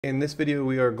In this video,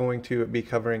 we are going to be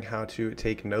covering how to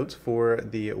take notes for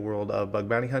the world of bug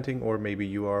bounty hunting, or maybe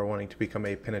you are wanting to become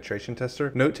a penetration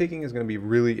tester. Note taking is going to be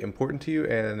really important to you,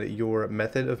 and your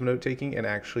method of note taking and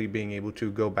actually being able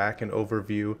to go back and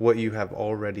overview what you have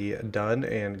already done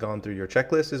and gone through your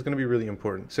checklist is going to be really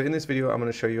important. So in this video, I'm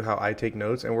going to show you how I take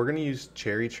notes, and we're going to use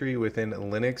Cherry Tree within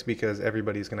Linux because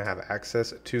everybody's going to have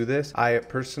access to this. I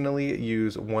personally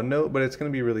use OneNote, but it's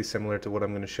going to be really similar to what I'm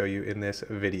going to show you in this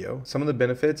video. Some of the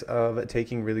benefits of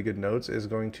taking really good notes is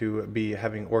going to be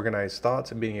having organized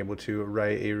thoughts and being able to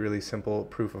write a really simple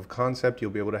proof of concept.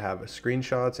 You'll be able to have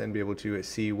screenshots and be able to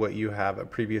see what you have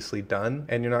previously done,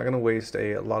 and you're not going to waste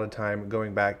a lot of time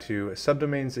going back to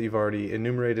subdomains that you've already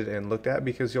enumerated and looked at,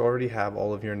 because you already have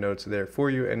all of your notes there for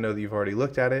you and know that you've already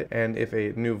looked at it. And if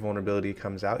a new vulnerability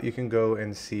comes out, you can go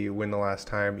and see when the last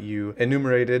time you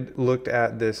looked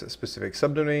at this specific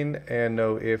subdomain and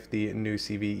know if the new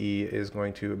CVE is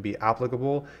going to be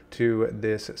applicable to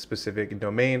this specific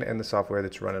domain and the software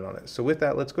that's running on it. So with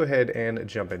that, let's go ahead and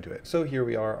jump into it. So here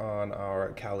we are on our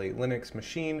Kali Linux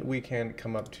machine. We can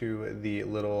come up to the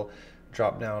little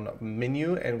drop down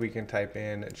menu and we can type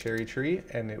in Cherry Tree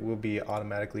and it will be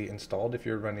automatically installed if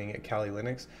you're running Kali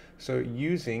Linux. So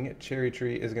using Cherry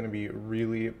Tree is going to be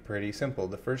really pretty simple.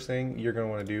 The first thing you're going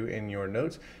to want to do in your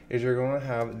notes is you're going to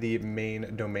have the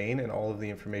main domain and all of the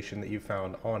information that you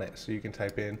found on it. So you can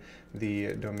type in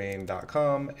the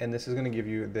domain.com and this is going to give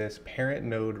you this parent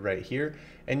node right here.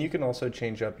 And you can also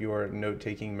change up your note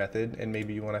taking method, and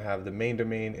maybe you want to have the main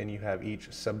domain and you have each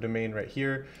subdomain right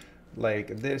here.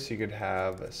 Like this, you could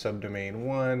have subdomain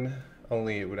 1,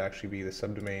 only it would actually be the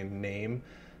subdomain name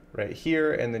right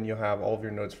here, and then you'll have all of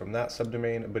your notes from that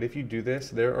subdomain. But if you do this,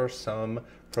 there are some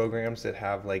programs that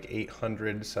have like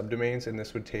 800 subdomains, and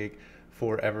this would take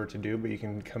forever to do, but you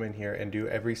can come in here and do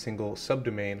every single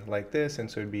subdomain like this.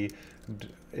 And so it'd be,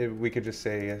 we could just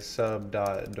say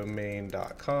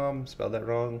sub.domain.com, spelled that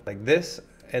wrong, like this,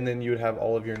 and then you would have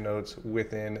all of your notes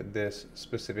within this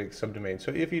specific subdomain.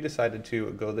 So if you decided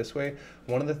to go this way,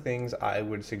 one of the things I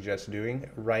would suggest doing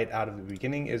right out of the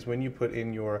beginning is when you put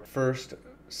in your first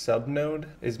subnode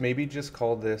is maybe just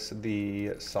call this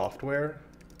the software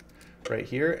right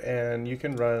here, and you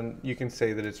can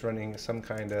say that it's running some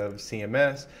kind of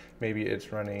CMS, maybe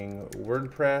it's running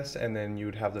WordPress, and then you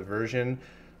would have the version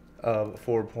of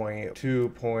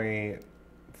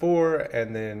 4.2.4,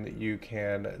 and then you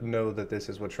can know that this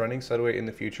is what's running. So that way in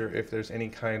the future, if there's any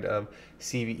kind of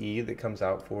CVE that comes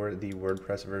out for the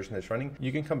WordPress version that's running,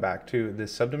 you can come back to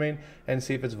this subdomain and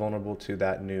see if it's vulnerable to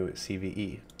that new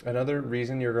CVE. Another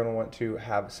reason you're going to want to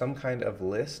have some kind of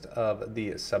list of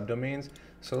the subdomains.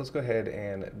 So let's go ahead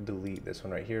and delete this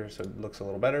one right here so it looks a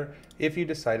little better. If you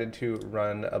decided to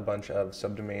run a bunch of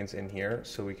subdomains in here,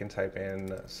 so we can type in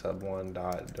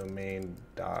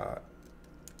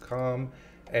sub1.domain.com,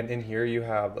 and in here you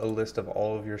have a list of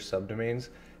all of your subdomains.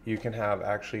 You can have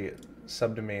actually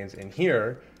subdomains in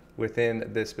here within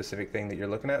this specific thing that you're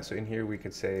looking at. So in here we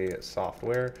could say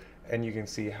software, and you can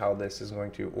see how this is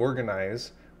going to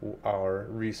organize our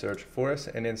research for us.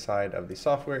 And inside of the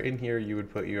software in here, you would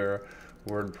put your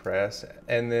WordPress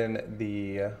and then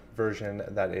the version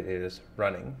that it is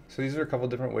running. So these are a couple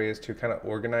different ways to kind of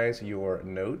organize your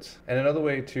notes. And another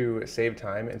way to save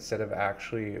time instead of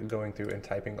actually going through and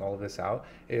typing all of this out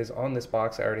is on this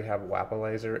box I already have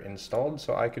Wapalyzer installed.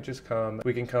 So I could just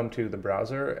we can come to the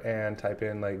browser and type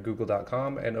in like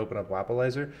google.com and open up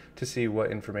Wapalyzer to see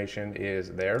what information is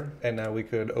there. And now we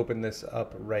could open this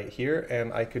up right here,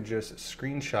 and I could just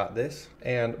screenshot this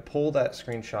and pull that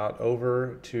screenshot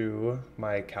over to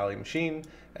my Kali machine,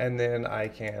 and then I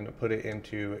can put it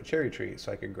into Cherry Tree.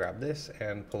 So I could grab this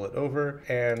and pull it over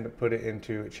and put it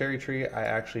into Cherry Tree. I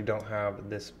actually don't have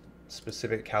this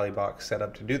specific Kali box set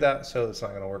up to do that, so it's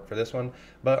not going to work for this one.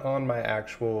 But on my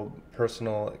actual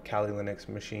personal Kali Linux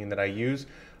machine that I use,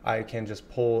 I can just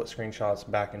pull screenshots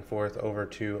back and forth over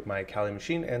to my Kali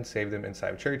machine and save them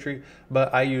inside of Cherry Tree.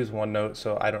 But I use OneNote,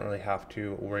 so I don't really have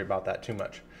to worry about that too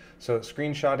much. So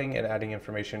screenshotting and adding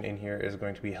information in here is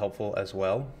going to be helpful as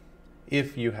well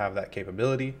if you have that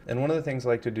capability. And one of the things I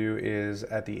like to do is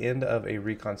at the end of a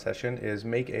recon session is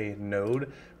make a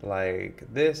node like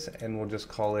this, and we'll just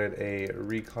call it a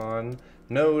recon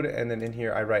node, and then in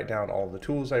here I write down all the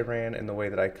tools I ran and the way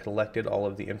that I collected all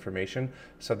of the information.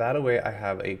 So that way I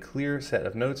have a clear set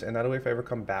of notes, and that way if I ever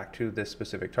come back to this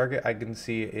specific target, I can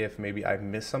see if maybe I've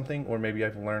missed something, or maybe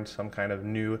I've learned some kind of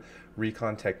new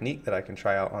recon technique that I can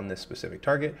try out on this specific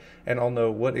target, and I'll know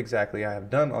what exactly I have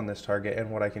done on this target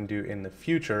and what I can do in in the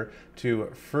future to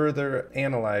further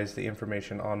analyze the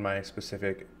information on my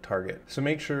specific target. So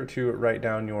make sure to write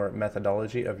down your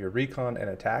methodology of your recon and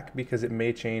attack, because it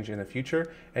may change in the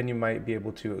future and you might be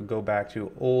able to go back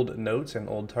to old notes and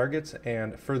old targets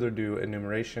and further do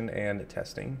enumeration and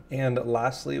testing. And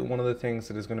lastly, one of the things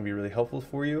that is going to be really helpful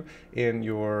for you in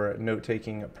your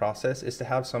note-taking process is to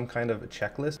have some kind of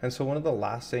checklist. And so one of the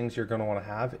last things you're going to want to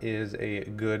have is a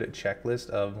good checklist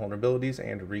of vulnerabilities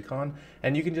and recon.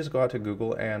 And you can just go out to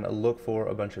Google and look for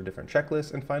a bunch of different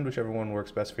checklists and find whichever one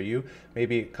works best for you.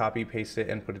 Maybe copy paste it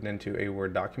and put it into a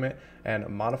Word document and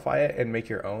modify it and make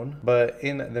your own. But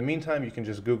in the meantime, you can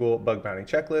just Google bug bounty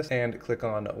checklist and click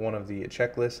on one of the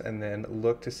checklists and then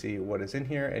look to see what is in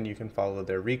here, and you can follow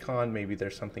their recon. Maybe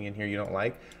there's something in here you don't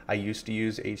like. I used to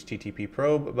use HTTP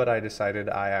probe, but I decided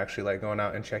I actually like going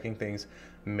out and checking things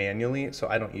manually, so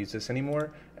I don't use this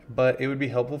anymore. But it would be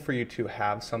helpful for you to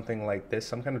have something like this,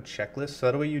 some kind of checklist,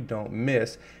 so that way you don't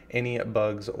miss any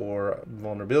bugs or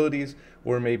vulnerabilities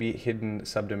or maybe hidden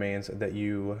subdomains that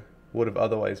you would have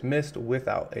otherwise missed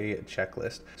without a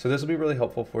checklist. So this will be really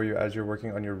helpful for you as you're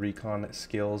working on your recon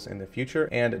skills in the future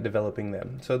and developing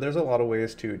them. So there's a lot of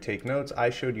ways to take notes. I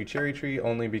showed you Cherry Tree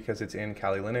only because it's in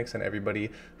Kali Linux, and everybody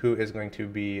who is going to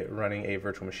be running a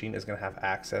virtual machine is going to have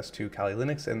access to Kali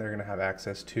Linux, and they're going to have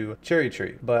access to Cherry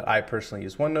Tree. But I personally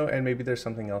use OneNote, and maybe there's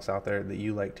something else out there that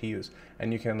you like to use.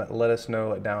 And you can let us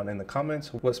know down in the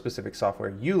comments what specific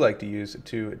software you like to use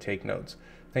to take notes.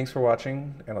 Thanks for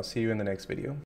watching, and I'll see you in the next video.